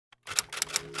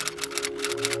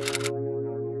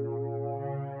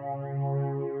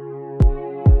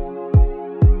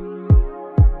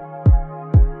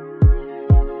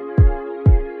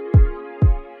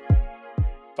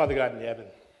Father God in heaven,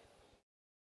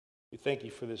 we thank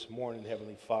you for this morning,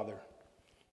 Heavenly Father.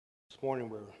 This morning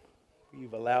where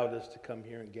you've allowed us to come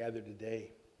here and gather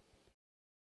today.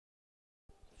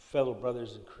 Fellow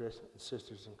brothers and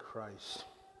sisters in Christ,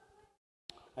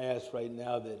 I ask right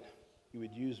now that you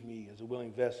would use me as a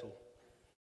willing vessel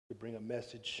to bring a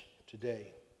message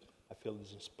today I feel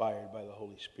is inspired by the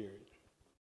Holy Spirit.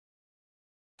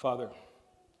 Father,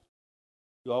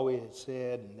 you always had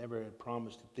said and never had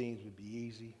promised that things would be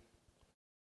easy,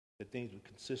 that things would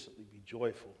consistently be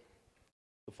joyful.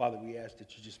 So, Father, we ask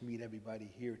that you just meet everybody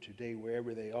here today,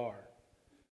 wherever they are.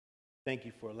 Thank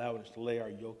you for allowing us to lay our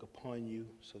yoke upon you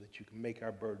so that you can make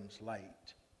our burdens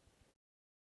light.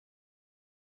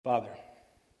 Father,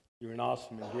 you're an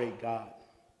awesome and great God,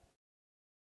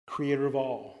 creator of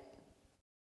all.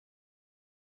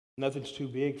 Nothing's too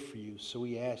big for you, so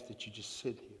we ask that you just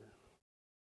sit here.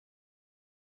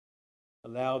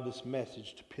 Allow this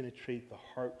message to penetrate the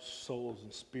hearts, souls,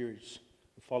 and spirits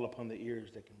and fall upon the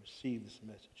ears that can receive this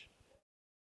message.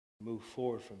 Move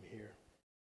forward from here.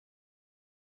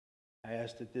 I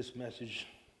ask that this message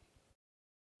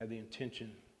have the intention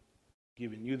of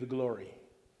giving you the glory.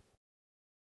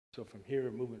 So from here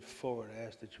moving forward, I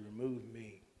ask that you remove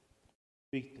me,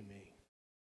 speak to me.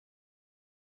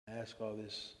 I ask all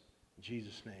this in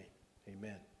Jesus' name.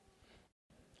 Amen.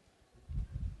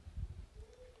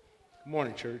 Good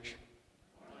morning, church.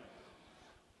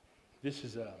 It's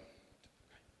an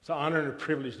honor and a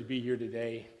privilege to be here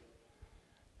today,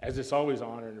 as it's always an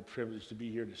honor and a privilege to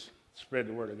be here to spread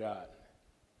the word of God.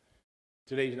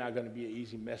 Today's not going to be an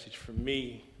easy message for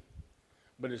me,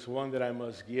 but it's one that I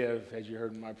must give, as you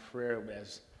heard in my prayer,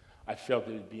 as I felt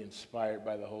it would be inspired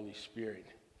by the Holy Spirit.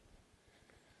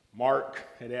 Mark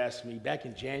had asked me back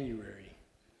in January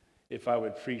if I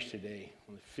would preach today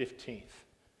on the 15th.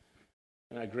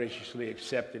 And I graciously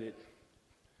accepted it.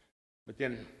 But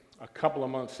then a couple of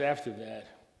months after that,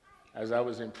 as I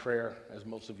was in prayer, as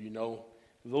most of you know,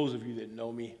 those of you that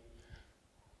know me,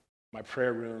 my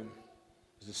prayer room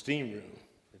is the steam room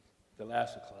at the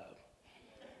Lassa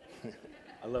Club.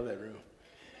 I love that room.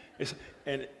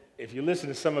 And if you listen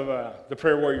to some of the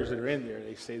prayer warriors that are in there,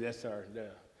 they say that's the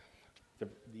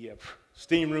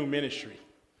steam room ministry.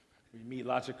 We meet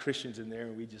lots of Christians in there,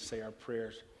 and we just say our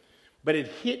prayers. But it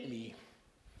hit me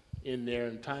in there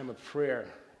in time of prayer.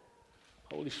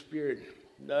 Holy Spirit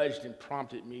nudged and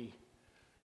prompted me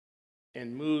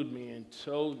and moved me and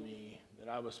told me that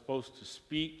I was supposed to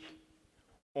speak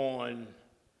on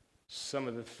some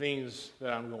of the things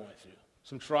that I'm going through,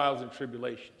 some trials and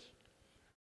tribulations.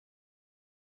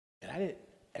 And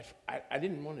I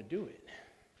didn't want to do it.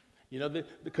 You know,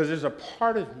 because there's a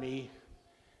part of me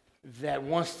that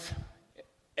wants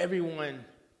everyone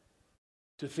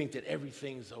to think that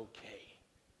everything's okay.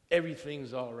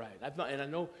 Everything's all right. I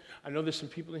know there's some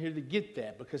people in here that get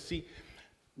that, because, see,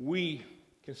 we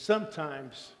can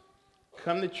sometimes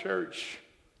come to church,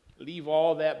 leave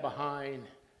all that behind,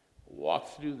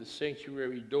 walk through the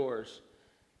sanctuary doors,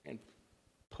 and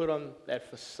put on that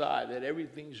facade that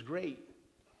everything's great.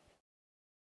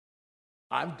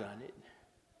 I've done it.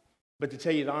 But to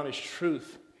tell you the honest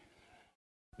truth,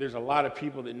 there's a lot of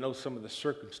people that know some of the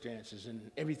circumstances, and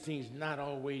everything's not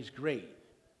always great.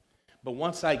 But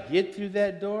once I get through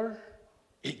that door,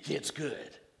 it gets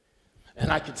good.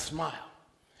 And I can smile.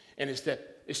 And it's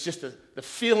just the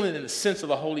feeling and the sense of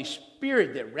the Holy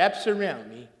Spirit that wraps around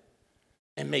me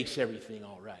and makes everything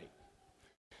all right.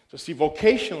 So see,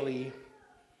 vocationally,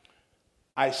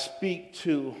 I speak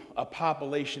to a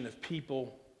population of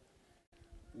people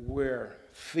where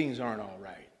things aren't all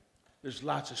right. There's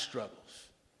lots of struggles.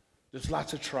 There's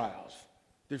lots of trials.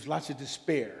 There's lots of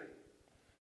despair.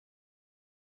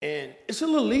 And it's a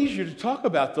little easier to talk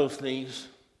about those things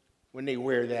when they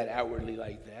wear that outwardly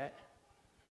like that.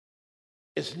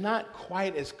 It's not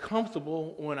quite as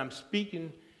comfortable when I'm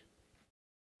speaking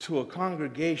to a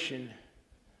congregation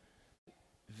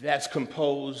that's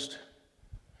composed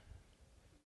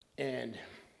and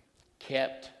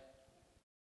kept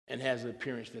and has the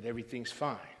appearance that everything's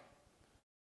fine.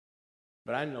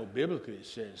 But I know biblically it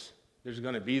says there's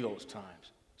going to be those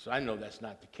times. So I know that's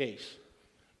not the case.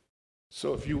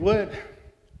 So if you would,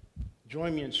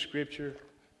 join me in Scripture.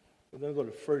 We're going to go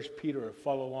to 1 Peter or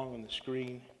follow along on the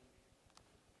screen.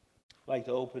 I'd like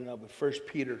to open up with 1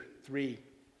 Peter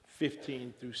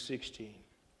 3:15 through 16.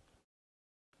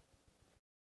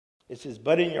 It says,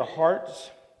 "But in your hearts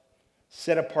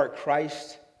set apart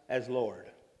Christ as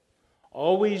Lord.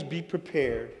 Always be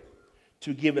prepared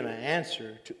to give an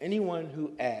answer to anyone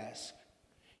who asks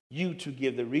you to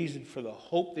give the reason for the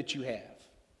hope that you have.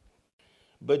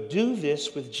 But do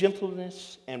this with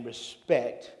gentleness and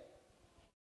respect,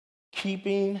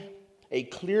 keeping a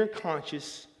clear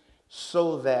conscience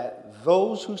so that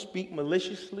those who speak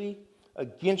maliciously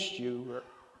against you are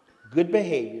good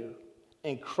behavior,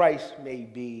 and Christ may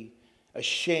be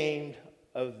ashamed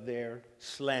of their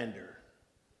slander.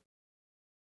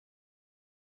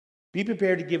 Be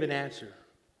prepared to give an answer.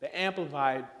 The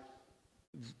Amplified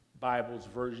Bible's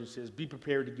version says, be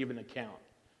prepared to give an account.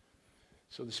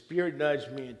 So the Spirit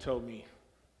nudged me and told me,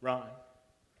 Ron,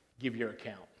 give your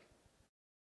account.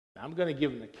 Now, I'm going to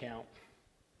give an account.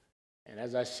 And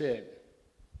as I said,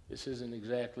 this isn't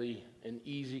exactly an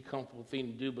easy, comfortable thing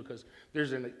to do because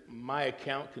my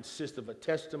account consists of a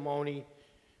testimony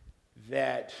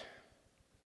that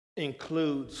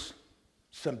includes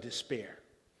some despair,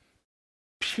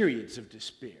 periods of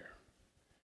despair.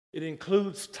 It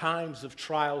includes times of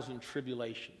trials and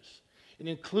tribulations. It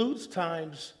includes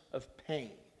times of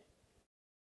pain.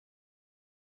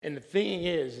 And the thing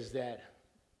is that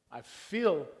I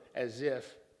feel as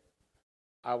if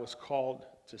I was called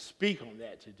to speak on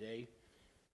that today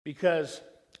because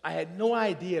I had no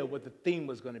idea what the theme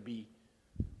was going to be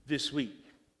this week.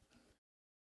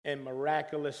 And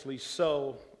miraculously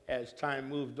so, as time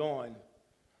moved on,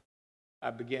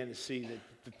 I began to see that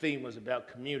the theme was about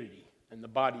community and the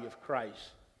body of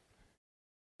Christ.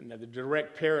 And that the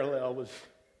direct parallel was,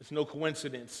 it's no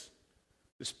coincidence.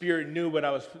 The Spirit knew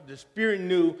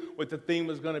what the theme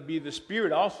was going to be. The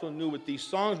Spirit also knew what these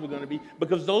songs were going to be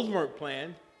because those weren't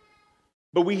planned.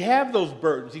 But we have those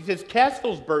burdens. He says, cast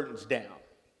those burdens down.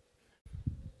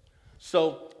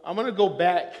 So I'm going to go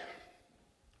back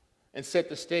and set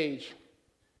the stage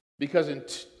because in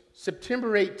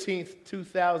September 18th,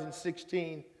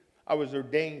 2016, I was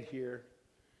ordained here.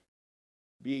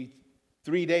 Be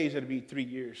 3 days, it'll be 3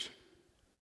 years.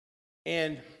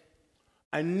 And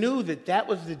I knew that that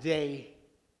was the day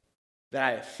that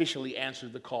I officially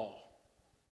answered the call.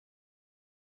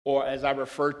 Or as I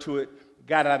refer to it,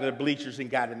 got out of the bleachers and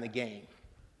got in the game.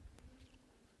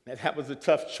 And that was a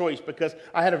tough choice because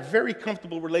I had a very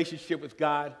comfortable relationship with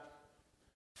God.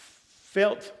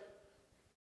 Felt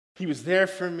He was there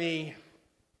for me.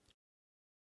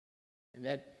 And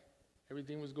that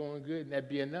everything was going good and that'd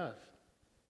be enough.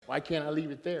 Why can't I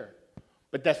leave it there?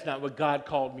 But that's not what God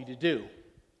called me to do.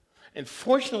 And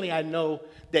fortunately, I know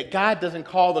that God doesn't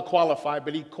call the qualified,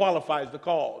 but He qualifies the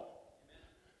called.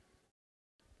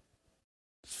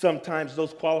 Sometimes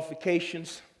those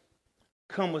qualifications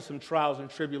come with some trials and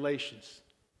tribulations.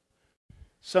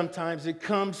 Sometimes it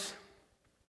comes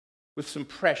with some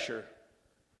pressure.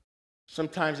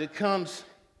 Sometimes it comes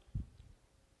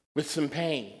with some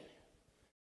pain.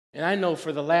 And I know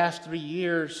for the last 3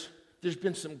 years, there's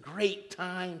been some great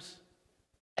times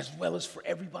as well as for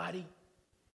everybody.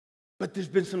 But there's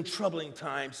been some troubling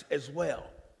times as well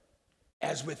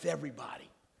as with everybody.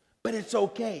 But it's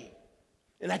okay.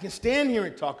 And I can stand here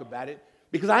and talk about it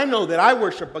because I know that I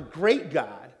worship a great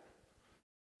God,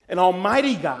 an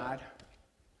almighty God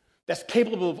that's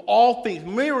capable of all things,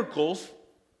 miracles.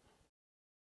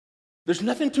 There's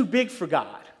nothing too big for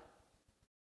God.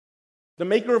 The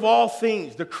maker of all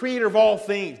things, the creator of all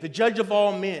things, the judge of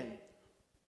all men,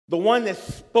 the one that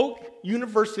spoke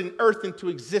universe and earth into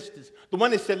existence, the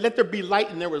one that said, let there be light,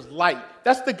 and there was light.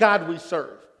 That's the God we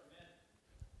serve.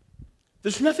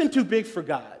 There's nothing too big for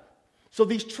God. So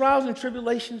these trials and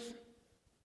tribulations,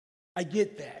 I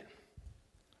get that.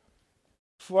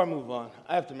 Before I move on,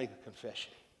 I have to make a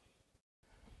confession.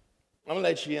 I'm going to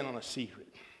let you in on a secret.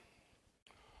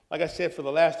 Like I said, for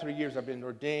the last 3 years, I've been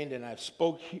ordained, and I've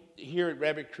spoke here at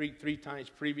Rabbit Creek 3 times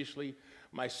previously.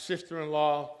 My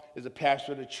sister-in-law is a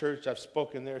pastor of the church. I've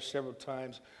spoken there several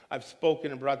times. I've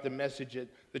spoken and brought the message at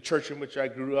the church in which I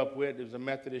grew up with. It was a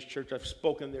Methodist church. I've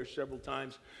spoken there several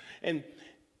times. And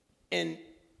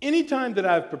any time that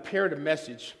I've prepared a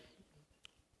message,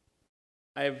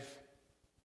 I've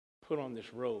put on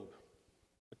this robe.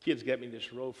 The kids got me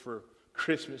this robe for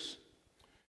Christmas.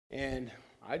 And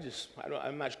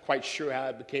I'm not quite sure how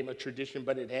it became a tradition,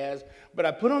 but it has. But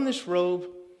I put on this robe,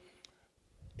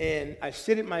 and I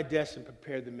sit at my desk and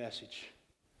prepare the message.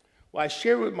 Well, I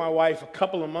shared with my wife a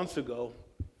couple of months ago.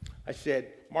 I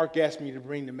said, Mark asked me to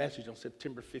bring the message on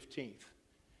September 15th.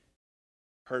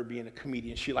 Her being a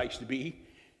comedian she likes to be,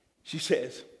 she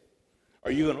says,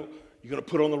 are you gonna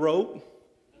put on the robe?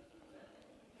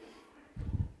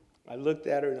 I looked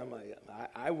at her and I'm like,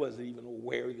 I wasn't even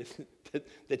aware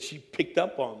that she picked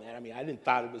up on that. I mean, I didn't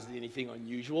thought it was anything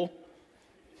unusual.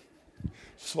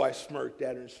 So I smirked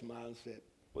at her and smiled and said,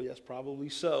 well, yes, probably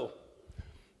so.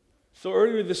 So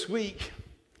earlier this week,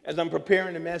 as I'm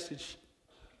preparing the message,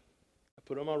 I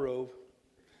put on my robe.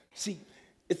 See,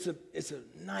 it's a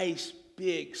nice,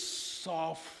 big,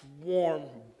 soft, warm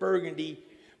burgundy,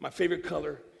 my favorite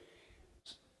color,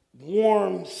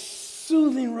 warm,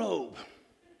 soothing robe.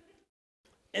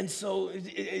 And so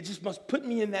it just must put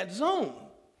me in that zone.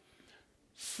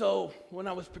 So when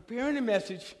I was preparing the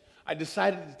message, I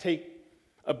decided to take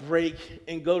a break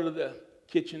and go to the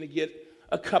kitchen to get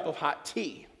a cup of hot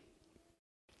tea.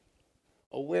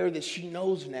 Aware that she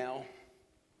knows now,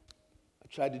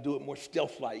 I tried to do it more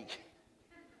stealth-like.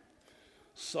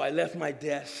 So I left my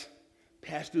desk,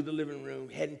 passed through the living room,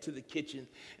 heading to the kitchen,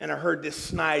 and I heard this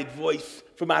snide voice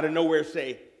from out of nowhere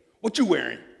say, "What you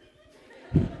wearing?"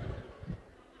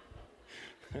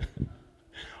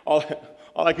 All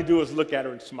I could do was look at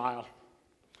her and smile.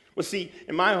 Well, see,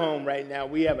 in my home right now,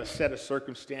 we have a set of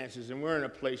circumstances, and we're in a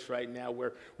place right now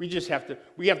where we have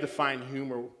to find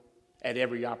humor at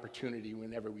every opportunity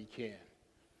whenever we can.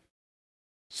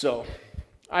 So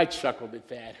I chuckled at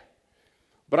that.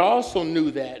 But I also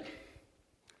knew that,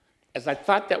 as I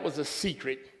thought that was a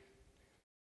secret,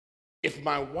 if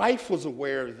my wife was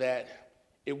aware of that,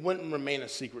 it wouldn't remain a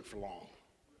secret for long.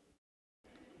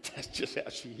 That's just how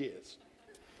she is.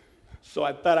 So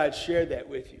I thought I'd share that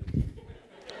with you.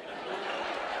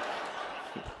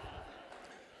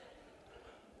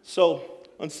 So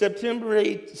on September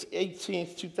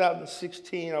 18th,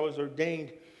 2016, I was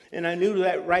ordained, and I knew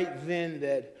that right then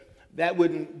that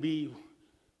wouldn't be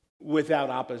without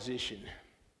opposition.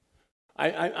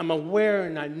 I'm aware,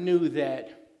 and I knew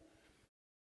that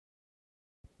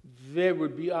there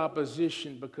would be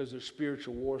opposition because of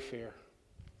spiritual warfare.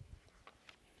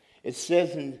 It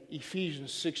says in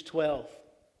Ephesians 6:12,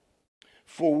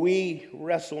 "For we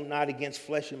wrestle not against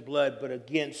flesh and blood, but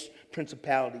against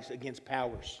principalities, against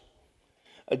powers,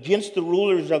 against the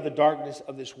rulers of the darkness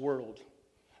of this world,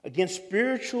 against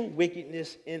spiritual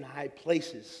wickedness in high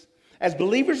places." As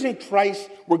believers in Christ,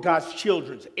 we're God's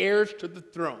children, heirs to the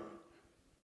throne.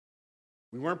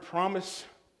 We weren't promised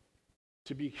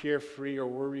to be carefree or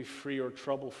worry-free or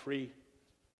trouble-free.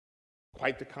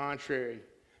 Quite the contrary.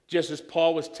 Just as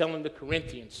Paul was telling the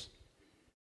Corinthians,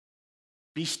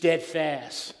 be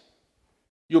steadfast.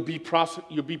 You'll be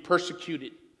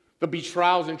persecuted. There'll be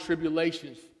trials and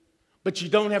tribulations. But you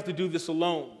don't have to do this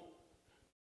alone.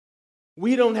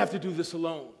 We don't have to do this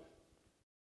alone.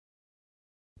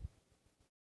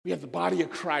 We have the body of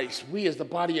Christ. We as the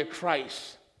body of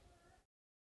Christ,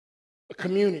 a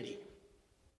community.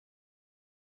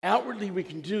 Outwardly, we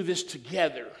can do this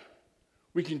together.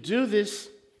 We can do this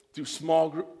through small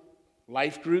group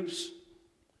life groups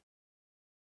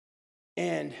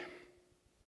and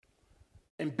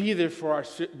be there for our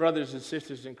brothers and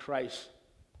sisters in Christ.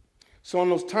 So in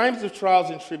those times of trials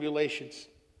and tribulations,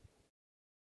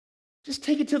 just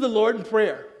take it to the Lord in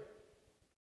prayer.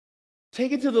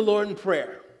 Take it to the Lord in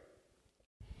prayer.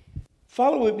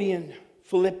 Follow with me in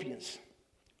Philippians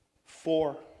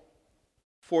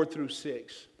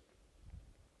 4:4-6.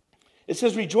 It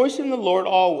says, "Rejoice in the Lord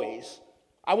always."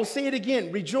 I will say it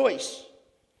again, rejoice.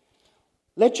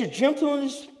 "Let your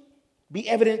gentleness be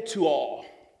evident to all.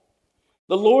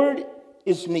 The Lord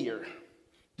is near.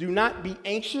 Do not be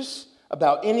anxious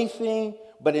about anything,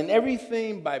 but in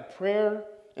everything by prayer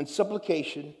and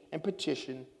supplication and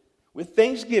petition, with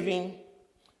thanksgiving,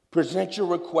 present your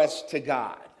requests to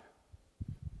God."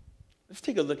 Let's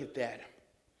take a look at that.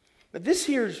 Now this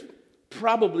here is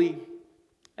probably,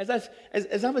 as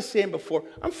I was saying before,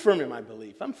 I'm firm in my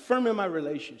belief. I'm firm in my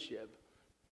relationship.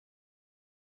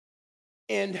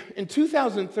 And in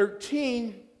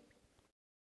 2013,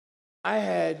 I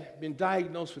had been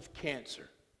diagnosed with cancer.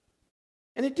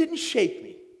 And it didn't shake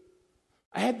me.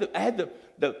 I had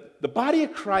the body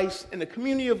of Christ and the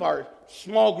community of our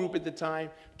small group at the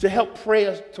time to help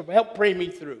pray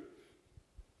me through.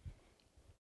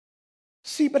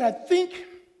 See, but I think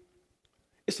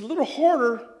it's a little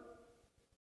harder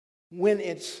when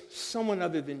it's someone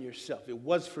other than yourself. It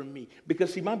was for me.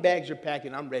 Because, see, my bags are packed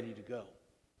and I'm ready to go.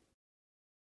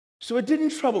 So it didn't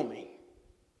trouble me.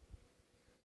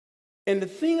 And the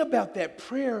thing about that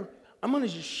prayer, I'm going to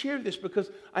just share this because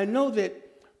I know that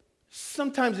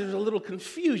sometimes there's a little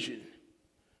confusion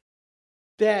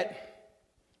that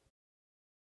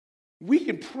we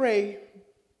can pray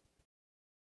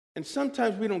and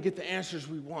sometimes we don't get the answers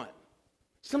we want.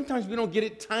 Sometimes we don't get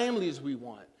it timely as we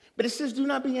want. But it says, do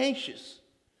not be anxious.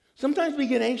 Sometimes we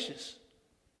get anxious.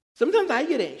 Sometimes I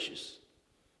get anxious.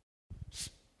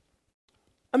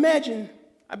 Imagine,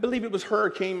 I believe it was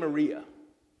Hurricane Maria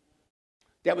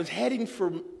that was heading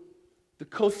for the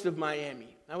coast of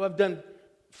Miami. Now, I've done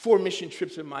 4 mission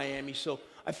trips in Miami, so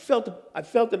I took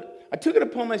it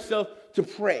upon myself to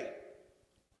pray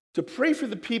for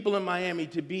the people in Miami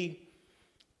to be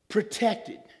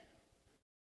protected.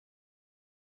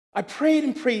 I prayed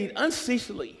and prayed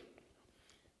unceasingly.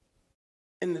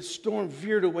 And the storm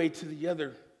veered away to the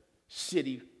other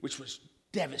city, which was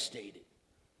devastated.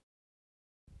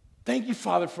 Thank you,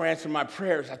 Father, for answering my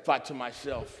prayers, I thought to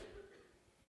myself.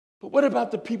 But what about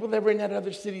the people that were in that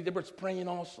other city that were praying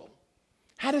also?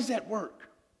 How does that work?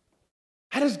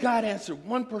 How does God answer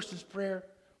one person's prayer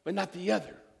but not the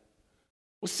other?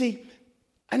 Well, see,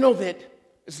 I know that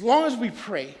as long as we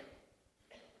pray,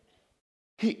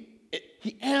 he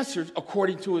answers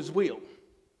according to his will.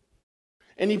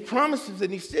 And he promises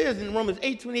and he says in Romans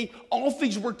 8:28, all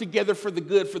things work together for the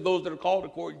good for those that are called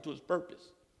according to his purpose.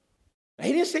 Now,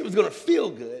 he didn't say it was going to feel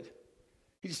good.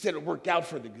 He just said it worked out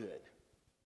for the good.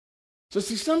 So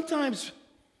see, sometimes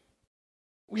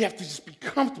we have to just be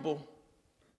comfortable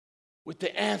with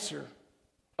the answer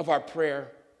of our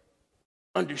prayer,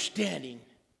 understanding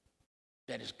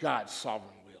that it's God's sovereign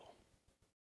will.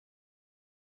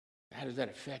 How does that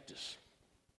affect us?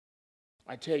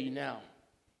 I tell you now,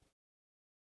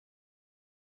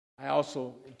 I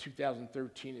also, in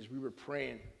 2013, as we were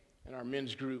praying in our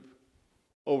men's group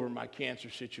over my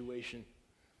cancer situation,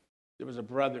 there was a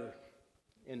brother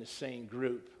in the same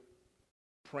group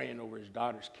praying over his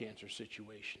daughter's cancer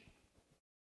situation.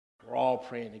 We're all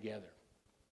praying together.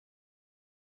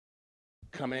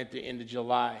 Coming at the end of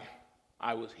July,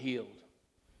 I was healed.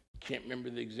 Can't remember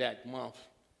the exact month,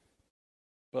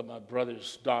 but my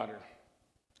brother's daughter,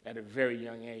 at a very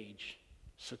young age,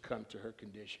 succumbed to her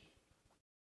condition.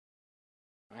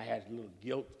 I had a little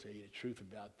guilt, to tell you the truth,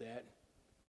 about that.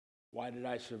 Why did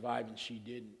I survive and she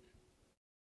didn't?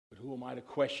 But who am I to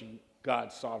question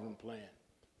God's sovereign plan?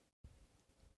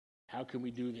 How can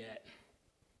we do that?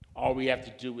 All we have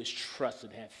to do is trust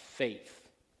and have faith.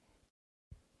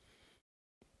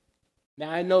 Now,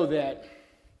 I know that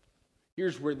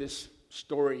here's where this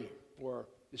story or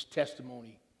this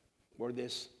testimony or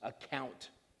this account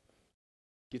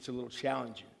gets a little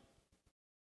challenging.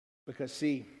 Because,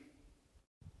 see,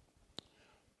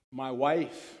 my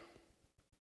wife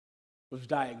was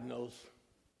diagnosed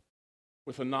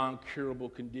with a non-curable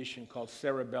condition called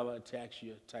cerebellar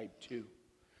ataxia type 2.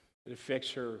 It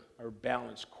affects her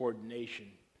balance,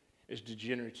 coordination. It's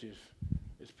degenerative.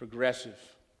 It's progressive.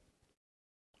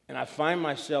 And I find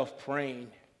myself praying,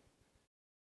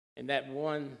 and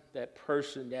that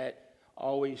person that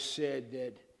always said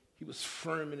that he was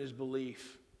firm in his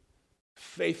belief,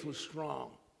 faith was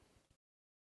strong.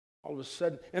 All of a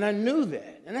sudden, and I knew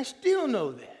that, and I still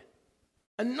know that.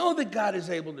 I know that God is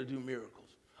able to do miracles.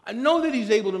 I know that he's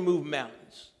able to move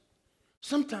mountains.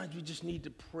 Sometimes we just need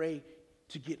to pray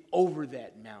to get over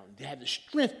that mountain, to have the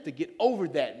strength to get over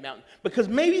that mountain, because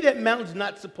maybe that mountain's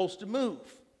not supposed to move.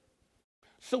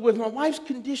 So with my wife's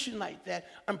condition like that,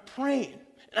 I'm praying,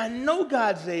 and I know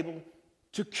God's able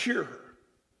to cure her,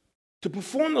 to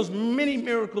perform those many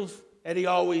miracles that he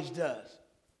always does.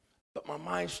 But my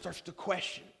mind starts to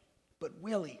question, but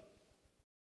will he?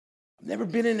 I've never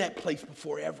been in that place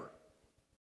before, ever.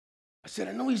 I said,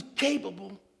 I know he's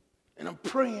capable, and I'm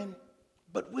praying,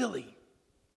 but will he?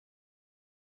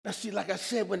 Now, see, like I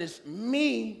said, when it's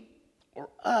me or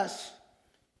us,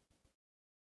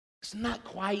 it's not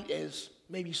quite as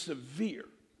maybe severe.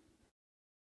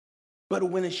 But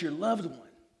when it's your loved one,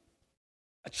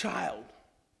 a child,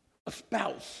 a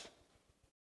spouse,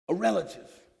 a relative,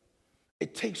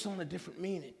 it takes on a different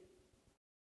meaning.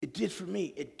 It did for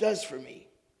me. It does for me.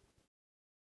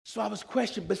 So I was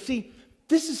questioning, but see,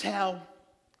 this is how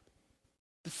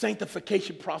the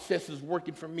sanctification process is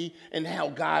working for me, and how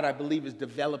God, I believe, is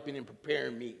developing and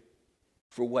preparing me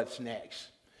for what's next.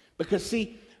 Because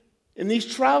see, in these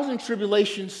trials and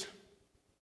tribulations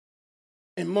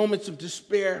and moments of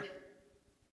despair,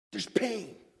 there's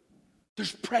pain,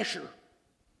 there's pressure,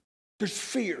 there's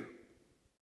fear.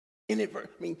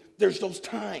 There's those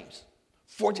times.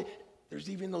 There's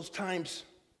even those times,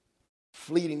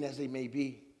 fleeting as they may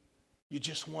be, you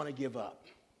just want to give up.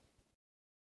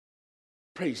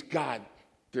 Praise God,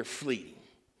 they're fleeting.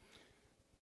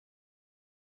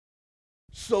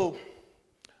 So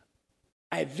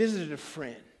I had visited a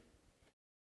friend,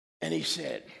 and he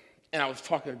said, and I was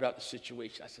talking about the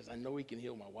situation. I said, I know he can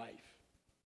heal my wife,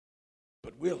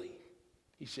 but will he?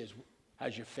 He says,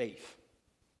 how's your faith?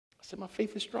 I said, my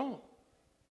faith is strong.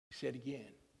 He said again,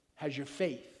 how's your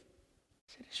faith? I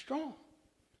said, it's strong.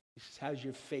 He says, how's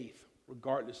your faith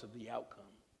regardless of the outcome?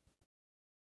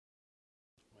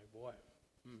 My boy,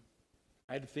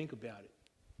 I had to think about it.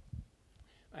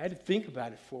 I had to think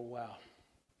about it for a while.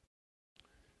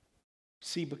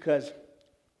 See, because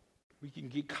we can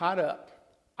get caught up,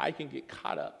 I can get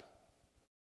caught up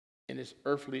in this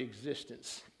earthly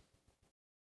existence,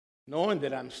 knowing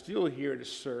that I'm still here to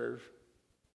serve,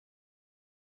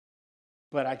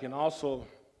 but I can also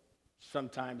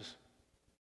sometimes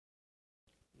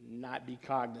not be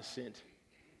cognizant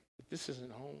that this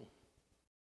isn't home.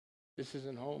 This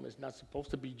isn't home. It's not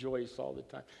supposed to be joyous all the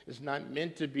time. It's not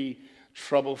meant to be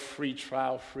trouble-free,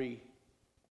 trial-free.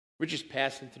 We're just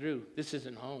passing through. This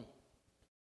isn't home.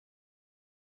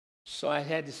 So I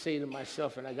had to say to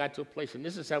myself, and I got to a place, and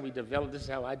this is how we developed, this is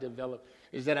how I developed,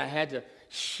 is that I had to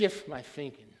shift my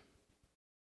thinking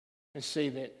and say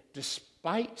that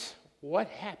despite what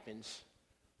happens,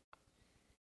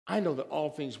 I know that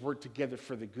all things work together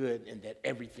for the good and that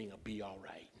everything will be all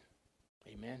right.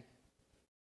 Amen?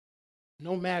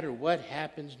 No matter what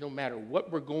happens, no matter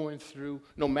what we're going through,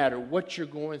 no matter what you're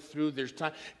going through, there's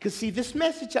time. Because see, this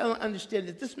message, I don't understand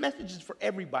that this message is for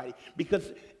everybody.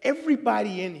 Because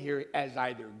everybody in here has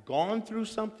either gone through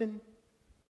something,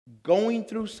 going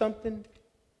through something,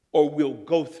 or will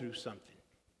go through something.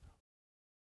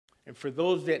 And for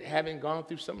those that haven't gone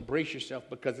through something, brace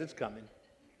yourself because it's coming.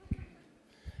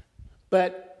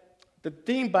 But the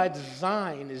thing by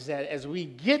design is that as we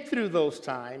get through those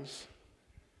times,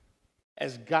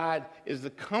 as God is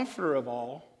the comforter of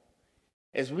all,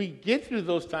 as we get through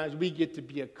those times, we get to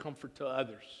be a comfort to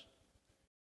others.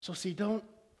 So see, don't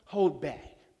hold back.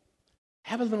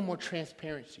 Have a little more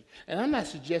transparency. And I'm not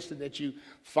suggesting that you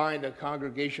find a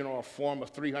congregation or a forum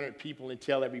of 300 people and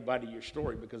tell everybody your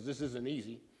story, because this isn't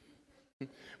easy.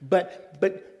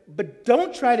 But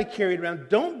don't try to carry it around.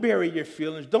 Don't bury your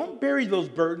feelings. Don't bury those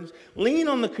burdens. Lean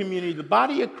on the community, the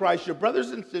body of Christ, your brothers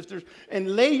and sisters,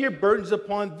 and lay your burdens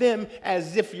upon them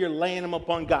as if you're laying them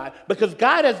upon God. Because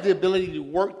God has the ability to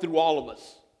work through all of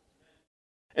us.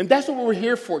 And that's what we're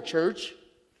here for, church.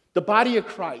 The body of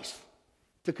Christ.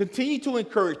 To continue to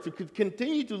encourage, to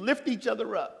continue to lift each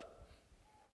other up.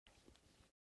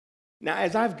 Now,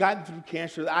 as I've gotten through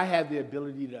cancer, I have the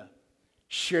ability to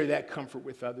share that comfort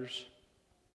with others.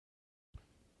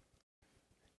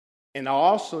 And I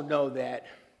also know that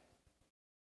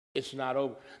it's not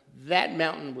over. That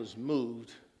mountain was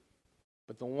moved,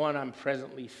 but the one I'm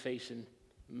presently facing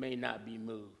may not be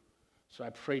moved. So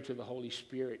I pray to the Holy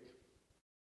Spirit.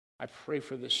 I pray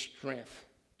for the strength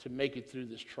to make it through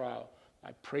this trial.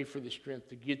 I pray for the strength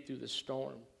to get through the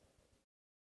storm.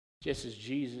 Just as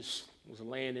Jesus was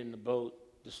laying in the boat,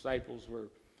 disciples were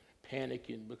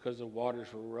panicking because the waters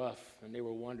were rough, and they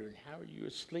were wondering, how are you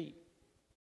asleep?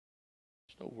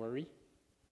 There's no worry.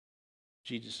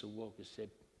 Jesus awoke and said,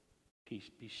 peace,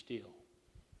 be still.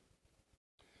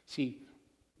 See,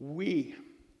 we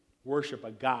worship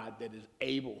a God that is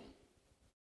able,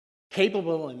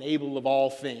 capable and able of all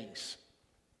things.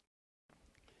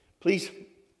 Please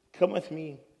come with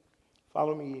me,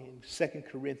 follow me in 2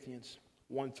 Corinthians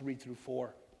 1:3-4.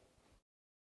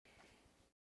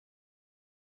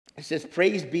 It says,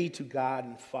 praise be to God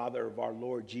and Father of our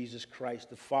Lord Jesus Christ,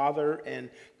 the Father and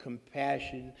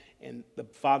compassion, and the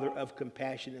Father of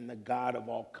compassion and the God of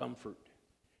all comfort,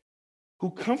 who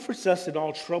comforts us in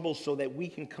all trouble so that we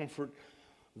can comfort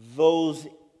those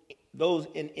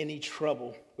in any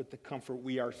trouble with the comfort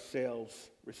we ourselves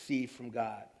receive from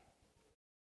God.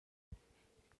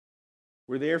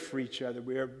 We're there for each other.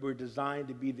 We're designed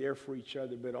to be there for each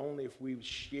other, but only if we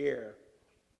share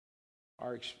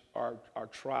our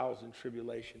trials and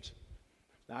tribulations.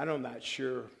 Now, I'm not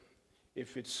sure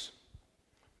if it's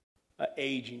an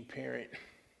aging parent,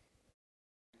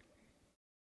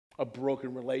 a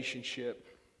broken relationship,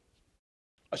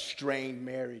 a strained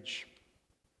marriage,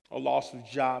 a loss of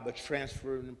job, a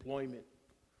transfer of employment.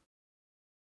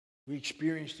 We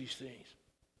experience these things.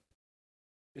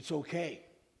 It's okay.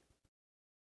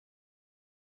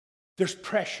 There's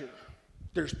pressure.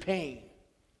 There's pain.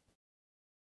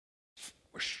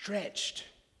 We're stretched.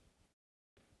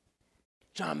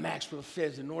 John Maxwell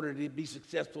says in order to be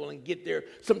successful and get there,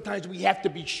 sometimes we have to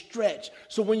be stretched.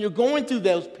 So when you're going through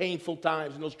those painful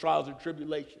times and those trials and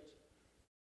tribulations,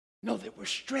 know that we're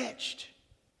stretched.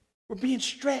 We're being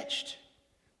stretched,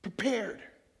 prepared.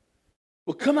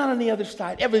 We'll come out on the other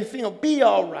side. Everything will be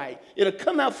all right. It'll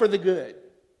come out for the good.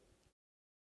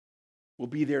 We'll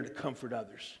be there to comfort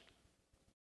others.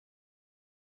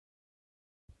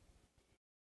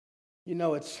 You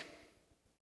know,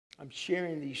 I'm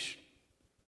sharing these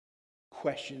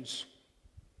questions,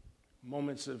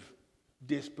 moments of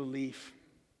disbelief.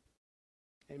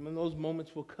 And when those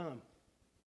moments will come,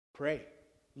 pray,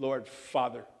 Lord,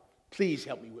 Father, please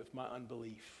help me with my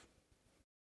unbelief.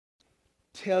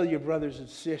 Tell your brothers and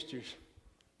sisters,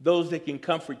 those that can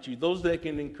comfort you, those that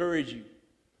can encourage you,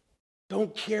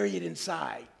 don't carry it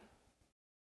inside.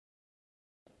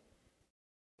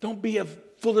 Don't be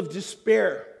full of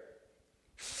despair,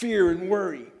 fear, and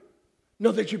worry.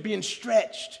 Know that you're being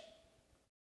stretched.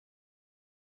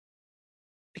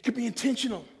 It could be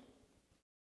intentional.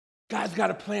 God's got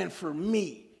a plan for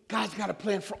me. God's got a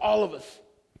plan for all of us.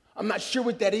 I'm not sure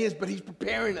what that is, but he's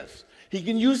preparing us. He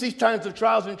can use these times of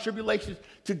trials and tribulations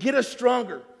to get us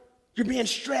stronger. You're being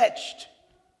stretched.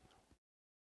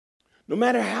 No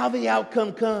matter how the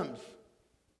outcome comes,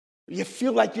 you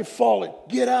feel like you're falling,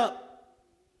 get up.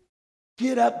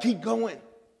 Get up, keep going.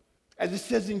 As it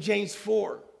says in James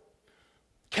 4,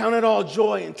 count it all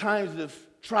joy in times of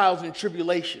trials and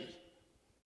tribulations.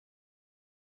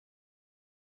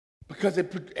 Because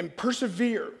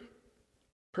perseverance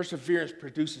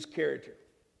produces character,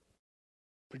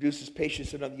 produces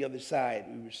patience, and on the other side,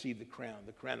 we receive the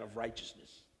crown of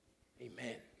righteousness.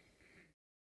 Amen.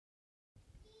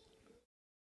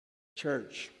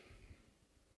 Church,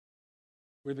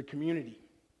 we're the community,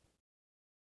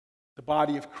 the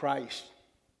body of Christ.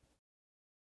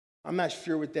 I'm not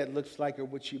sure what that looks like or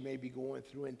what you may be going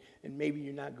through, and maybe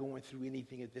you're not going through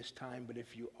anything at this time, but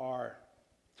if you are,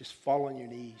 just fall on your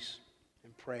knees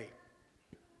and pray.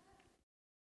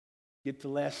 Get the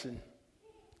lesson.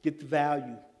 Get the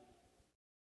value.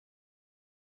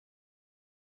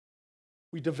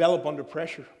 We develop under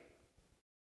pressure.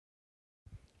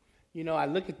 You know, I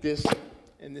look at this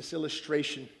in this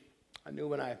illustration. I knew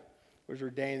when I was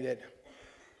ordained that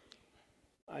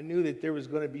I knew that there was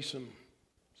going to be some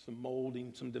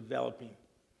molding, some developing.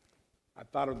 I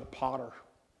thought of the potter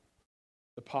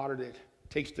that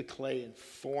takes the clay and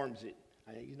forms it.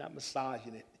 He's not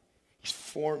massaging it. He's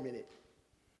forming it.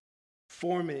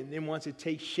 And then once it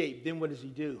takes shape, then what does he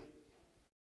do?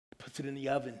 He puts it in the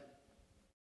oven.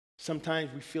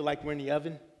 Sometimes we feel like we're in the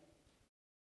oven.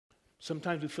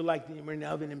 Sometimes we feel like we're in the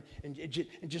oven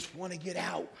and just want to get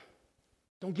out.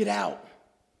 Don't get out.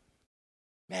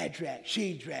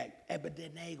 Shadrach,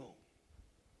 Abednego.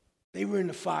 They were in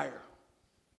the fire.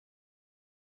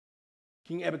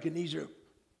 King Nebuchadnezzar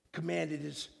commanded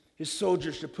his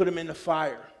soldiers to put him in the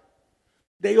fire.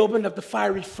 They opened up the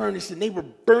fiery furnace and they were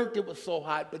burnt. It was so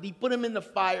hot, but he put them in the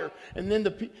fire. And then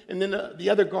the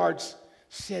other guards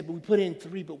said, "But we put in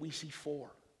 3, but we see 4."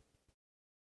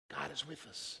 God is with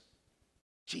us.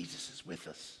 Jesus is with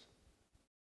us.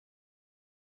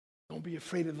 Don't be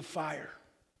afraid of the fire.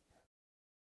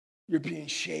 You're being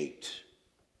shaped.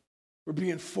 We're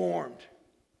being formed.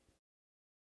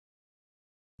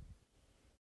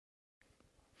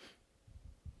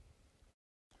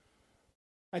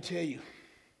 I tell you,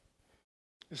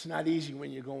 it's not easy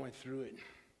when you're going through it,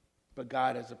 but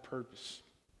God has a purpose.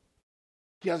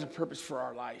 He has a purpose for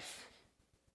our life.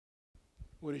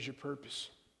 What is your purpose?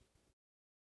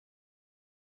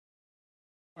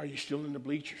 Are you still in the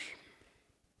bleachers?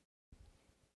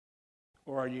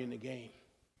 Or are you in the game?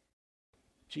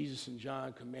 Jesus and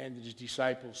John commanded his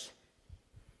disciples.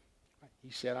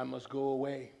 He said, "I must go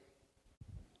away.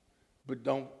 But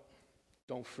don't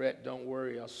fret, don't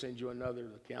worry. I'll send you another,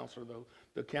 the counselor,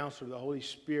 the Holy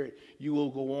Spirit. You will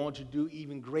go on to do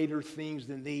even greater things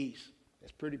than these."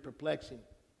 That's pretty perplexing.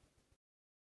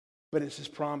 But it's his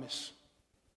promise.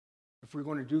 If we're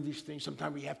going to do these things,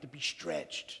 sometimes we have to be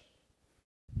stretched.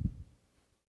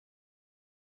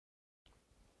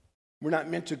 We're not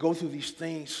meant to go through these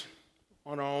things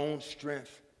on our own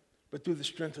strength, but through the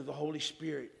strength of the Holy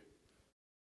Spirit.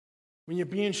 When you're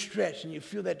being stretched and you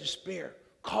feel that despair,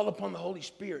 call upon the Holy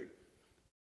Spirit.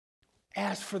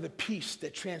 Ask for the peace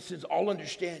that transcends all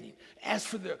understanding. Ask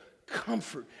for the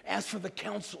comfort. Ask for the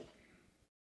counsel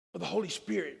of the Holy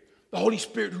Spirit. The Holy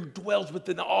Spirit who dwells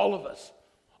within all of us.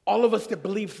 All of us that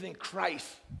believe in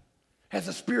Christ has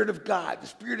the Spirit of God, the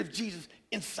Spirit of Jesus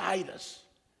inside us.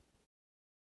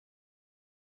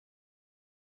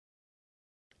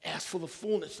 Ask for the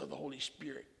fullness of the Holy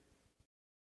Spirit.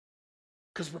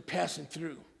 Because we're passing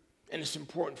through. And it's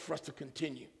important for us to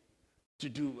continue to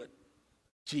do what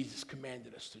Jesus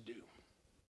commanded us to do.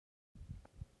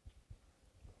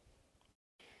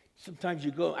 Sometimes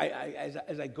you go,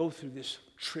 as I go through this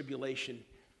tribulation,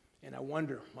 and I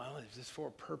wonder, well, is this for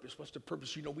a purpose? What's the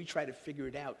purpose? You know, we try to figure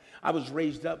it out. I was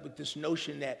raised up with this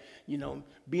notion that, you know,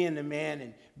 being the man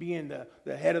and being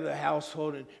the head of the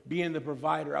household and being the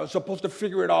provider, I was supposed to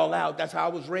figure it all out. That's how I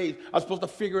was raised. I was supposed to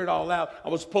figure it all out. I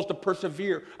was supposed to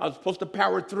persevere. I was supposed to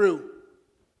power through.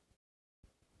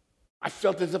 I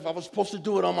felt as if I was supposed to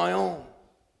do it on my own.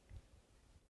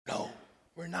 No,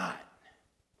 we're not.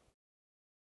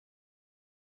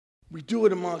 We do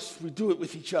it amongst, we do it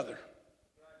with each other.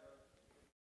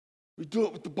 We do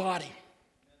it with the body.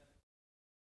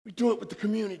 We do it with the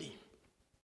community.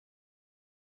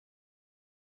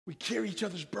 We carry each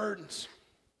other's burdens.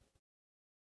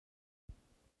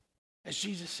 As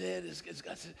Jesus said, as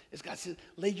God said,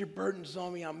 lay your burdens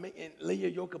on me, and lay your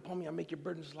yoke upon me, I'll make your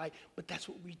burdens light. But that's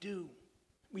what we do.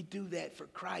 We do that for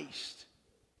Christ.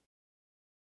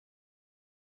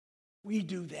 We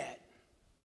do that.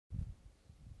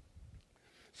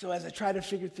 So as I try to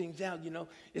figure things out,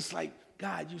 it's like,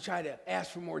 God, you try to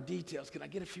ask for more details. Can I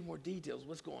get a few more details?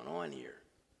 What's going on here?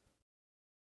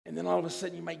 And then all of a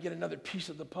sudden you might get another piece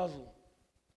of the puzzle.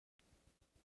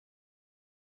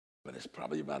 But it's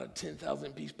probably about a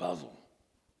 10,000 piece puzzle.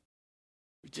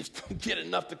 We just don't get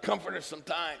enough to comfort us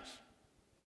sometimes.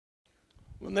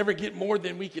 We'll never get more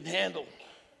than we can handle.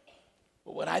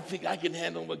 But what I think I can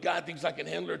handle and what God thinks I can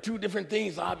handle are two different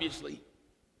things, obviously.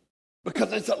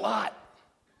 Because it's a lot.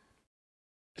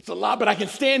 It's a lot, but I can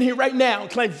stand here right now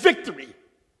and claim victory.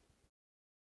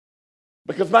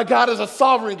 Because my God is a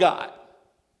sovereign God.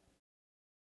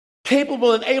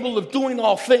 Capable and able of doing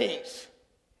all things.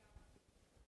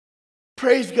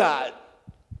 Praise God.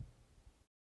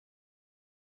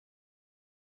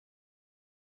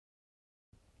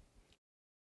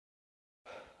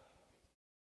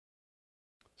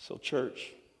 So,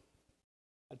 church,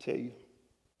 I tell you,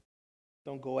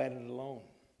 don't go at it alone.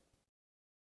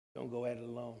 Don't go at it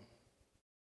alone.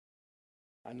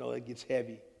 I know it gets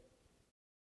heavy,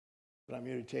 but I'm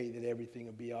here to tell you that everything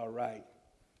will be all right.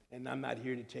 And I'm not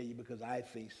here to tell you because I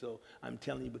think so. I'm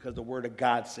telling you because the Word of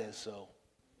God says so.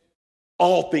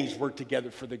 All things work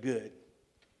together for the good.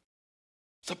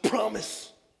 It's a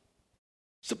promise.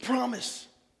 It's a promise.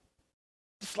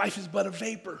 This life is but a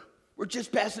vapor. We're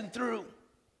just passing through.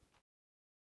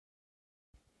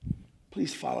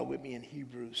 Please follow with me in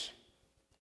Hebrews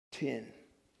 10,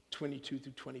 22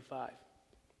 through 25.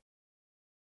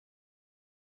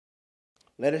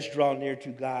 Let us draw near to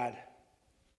God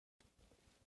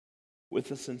with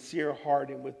a sincere heart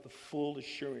and with the full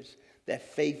assurance that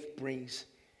faith brings,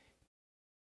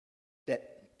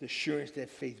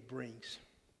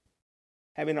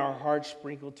 having our hearts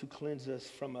sprinkled to cleanse us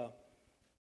from a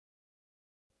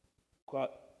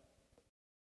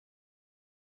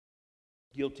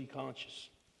guilty conscience,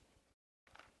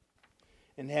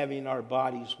 and having our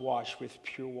bodies washed with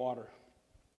pure water.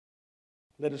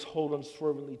 Let us hold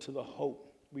unswervingly to the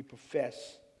hope we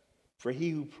profess, for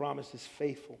he who promised is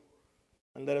faithful.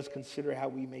 And let us consider how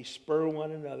we may spur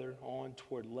one another on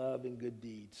toward love and good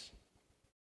deeds,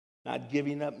 not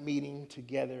giving up meeting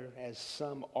together as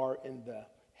some are in the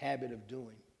habit of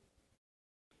doing,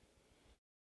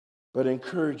 but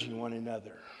encouraging one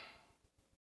another,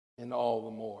 and all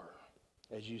the more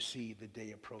as you see the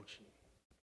day approaching.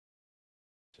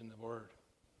 It's in the Word.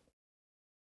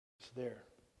 It's there.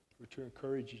 We're to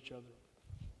encourage each other.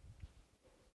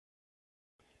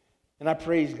 And I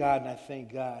praise God and I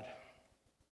thank God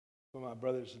for my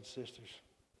brothers and sisters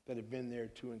that have been there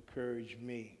to encourage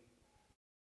me.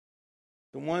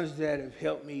 The ones that have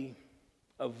helped me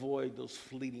avoid those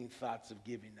fleeting thoughts of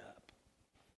giving up.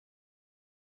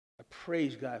 I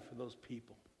praise God for those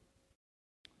people.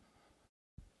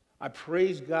 I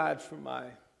praise God for my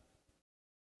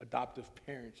adoptive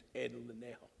parents, Ed and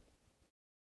Linnell.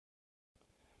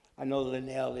 I know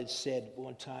Linnell had said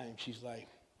one time, she's like,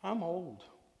 I'm old.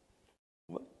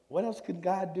 What else could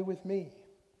God do with me?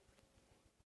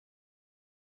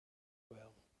 Well,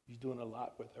 he's doing a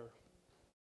lot with her.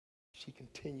 She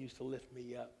continues to lift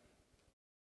me up.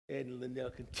 Ed and Linnell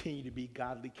continue to be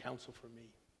godly counsel for me.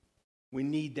 We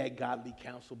need that godly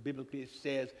counsel. Biblically, it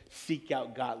says, seek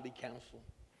out godly counsel.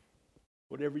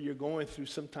 Whatever you're going through,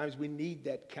 sometimes we need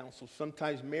that counsel.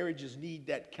 Sometimes marriages need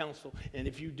that counsel. And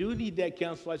if you do need that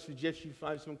counsel, I suggest you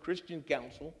find some Christian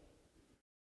counsel.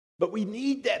 But we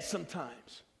need that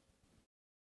sometimes.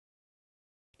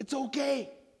 It's okay.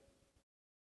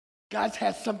 God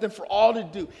has something for all to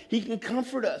do. He can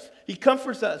comfort us. He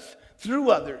comforts us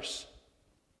through others.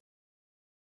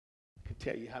 I can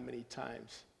tell you how many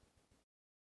times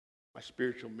my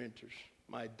spiritual mentors,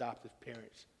 my adoptive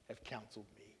parents, have counseled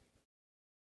me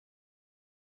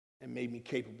and made me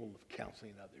capable of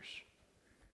counseling others.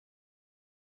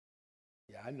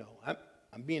 Yeah, I know.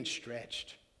 I'm being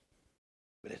stretched,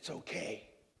 but it's okay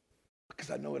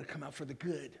because I know it'll come out for the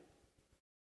good.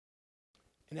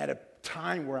 And at a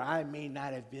time where I may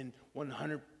not have been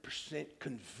 100%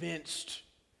 convinced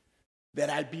that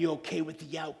I'd be okay with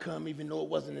the outcome, even though it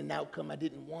wasn't an outcome I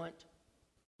didn't want,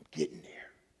 I'm getting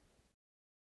there.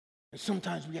 And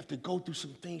sometimes we have to go through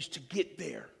some things to get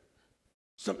there.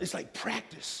 It's like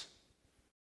practice.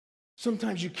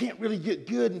 Sometimes you can't really get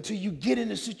good until you get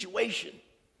in a situation.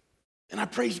 And I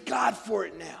praise God for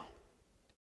it now.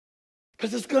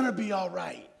 Because it's going to be all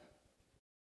right.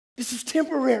 This is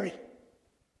temporary.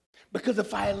 Because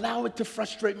if I allow it to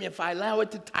frustrate me, if I allow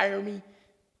it to tire me,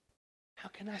 how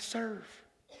can I serve?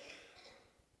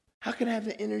 How can I have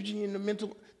the energy and the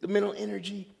mental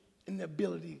energy and the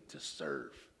ability to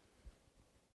serve?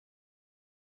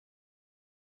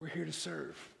 We're here to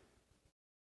serve.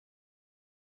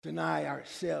 deny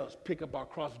ourselves, pick up our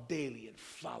cross daily, and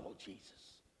follow Jesus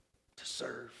to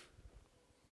serve.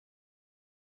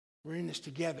 We're in this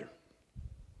together.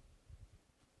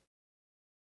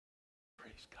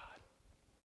 Praise God.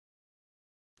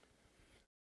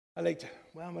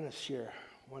 I'm going to share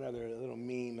one other little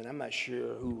meme, and I'm not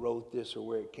sure who wrote this or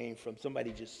where it came from.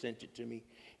 Somebody just sent it to me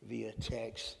via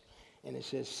text. And it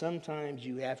says, sometimes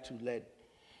you have to let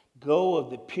go of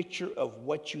the picture of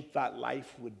what you thought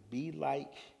life would be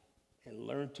like and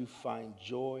learn to find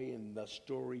joy in the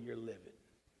story you're living.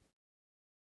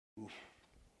 Oof.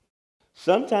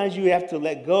 Sometimes you have to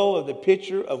let go of the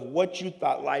picture of what you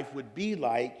thought life would be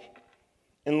like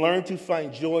and learn to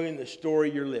find joy in the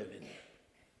story you're living.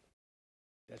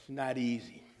 That's not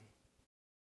easy,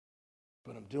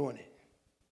 but I'm doing it.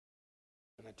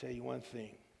 And I tell you one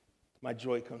thing, my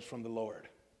joy comes from the Lord.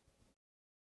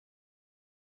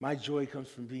 My joy comes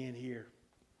from being here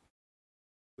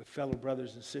with fellow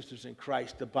brothers and sisters in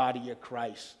Christ, the body of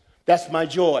Christ. That's my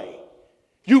joy.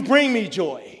 You bring me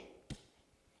joy.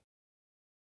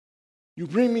 You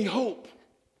bring me hope.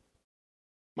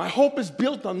 My hope is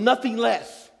built on nothing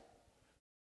less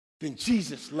than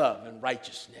Jesus' love and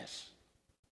righteousness.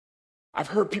 I've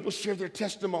heard people share their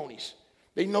testimonies.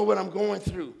 They know what I'm going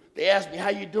through. They ask me, how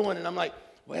you doing? And I'm like,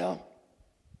 well,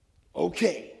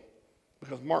 okay.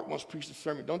 Because Mark once preached a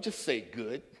sermon, don't just say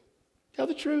good. Tell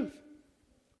the truth.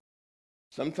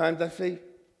 Sometimes I say,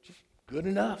 just good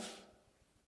enough.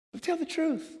 But tell the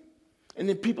truth. And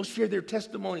then people share their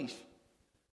testimonies.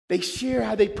 They share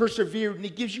how they persevered, and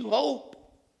it gives you hope.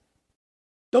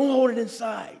 Don't hold it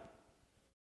inside.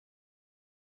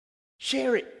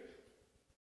 Share it.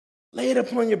 Lay it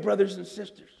upon your brothers and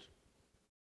sisters.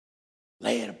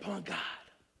 Lay it upon God.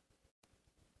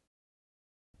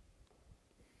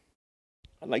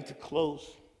 I'd like to close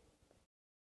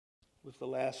with the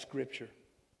last scripture.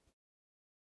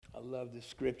 I love this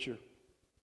scripture.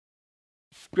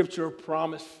 Scripture of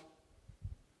promise.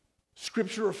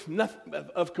 Scripture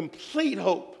of complete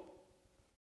hope.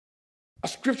 A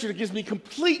scripture that gives me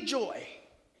complete joy.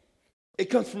 It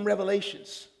comes from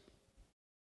Revelations.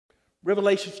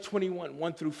 Revelations 21,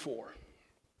 1 through 4.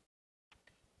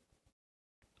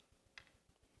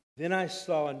 Then I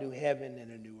saw a new heaven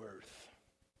and a new earth.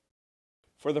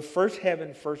 For the first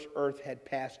heaven, first earth had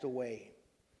passed away,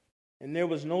 and there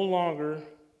was no longer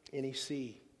any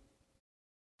sea.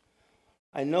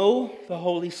 I know the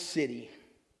holy city,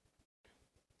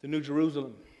 the New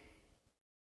Jerusalem,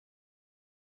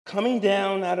 coming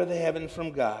down out of the heaven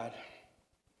from God,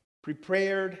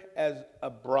 prepared as a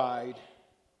bride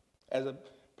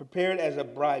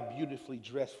beautifully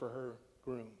dressed for her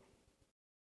groom,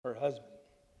 her husband.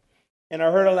 And I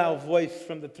heard a loud voice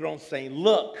from the throne saying,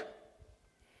 look,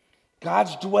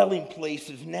 God's dwelling place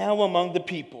is now among the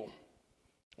people,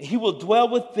 and he will dwell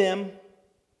with them.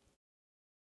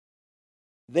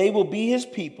 They will be his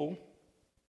people,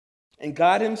 and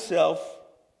God himself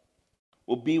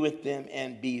will be with them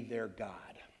and be their God.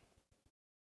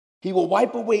 He will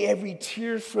wipe away every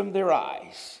tear from their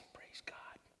eyes. Praise God.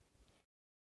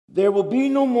 There will be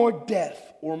no more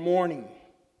death or mourning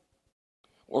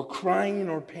or crying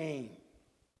or pain,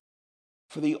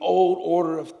 for the old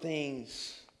order of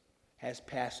things has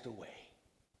passed away.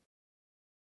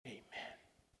 Amen.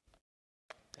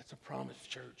 That's a promise,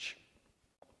 church.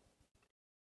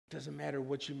 It doesn't matter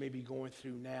what you may be going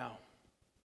through now.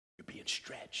 You're being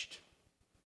stretched.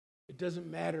 It doesn't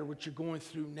matter what you're going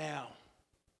through now.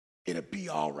 It'll be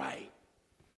all right.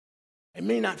 It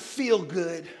may not feel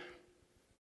good,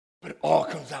 but it all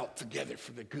comes out together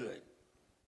for the good,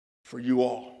 for you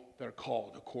all that are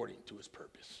called according to his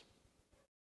purpose.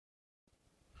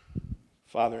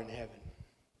 Father in heaven,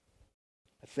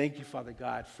 I thank you, Father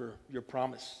God, for your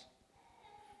promise.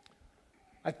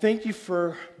 I thank you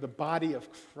for the body of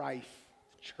Christ,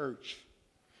 church.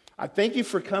 I thank you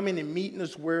for coming and meeting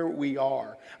us where we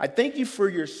are. I thank you for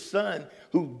your son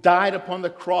who died upon the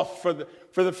cross for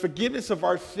the forgiveness of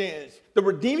our sins, the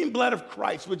redeeming blood of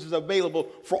Christ, which is available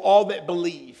for all that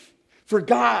believe. For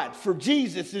God, for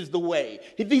Jesus is the way.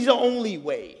 He's the only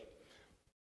way.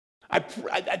 I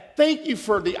thank you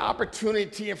for the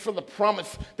opportunity and for the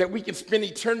promise that we can spend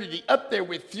eternity up there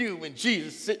with you and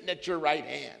Jesus sitting at your right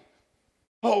hand.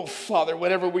 Oh, Father,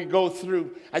 whatever we go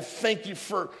through, I thank you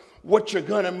for what you're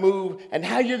going to move and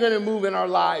how you're going to move in our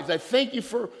lives. I thank you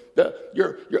for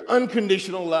your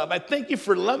unconditional love. I thank you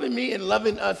for loving me and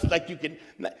loving us like you can,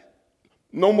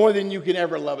 no more than you can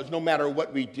ever love us, no matter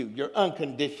what we do. Your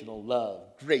unconditional love,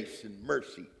 grace, and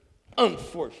mercy,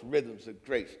 unforced rhythms of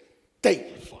grace. Thank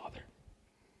you, Father.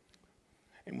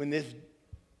 And when this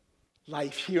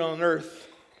life here on earth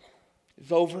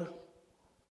is over,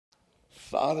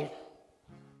 Father,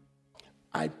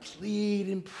 I plead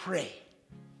and pray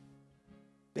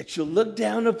that you'll look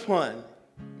down upon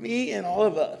me and all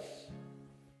of us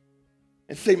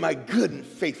and say, my good and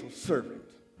faithful servant,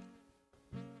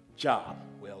 job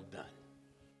well done.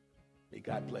 May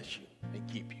God bless you and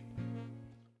keep you.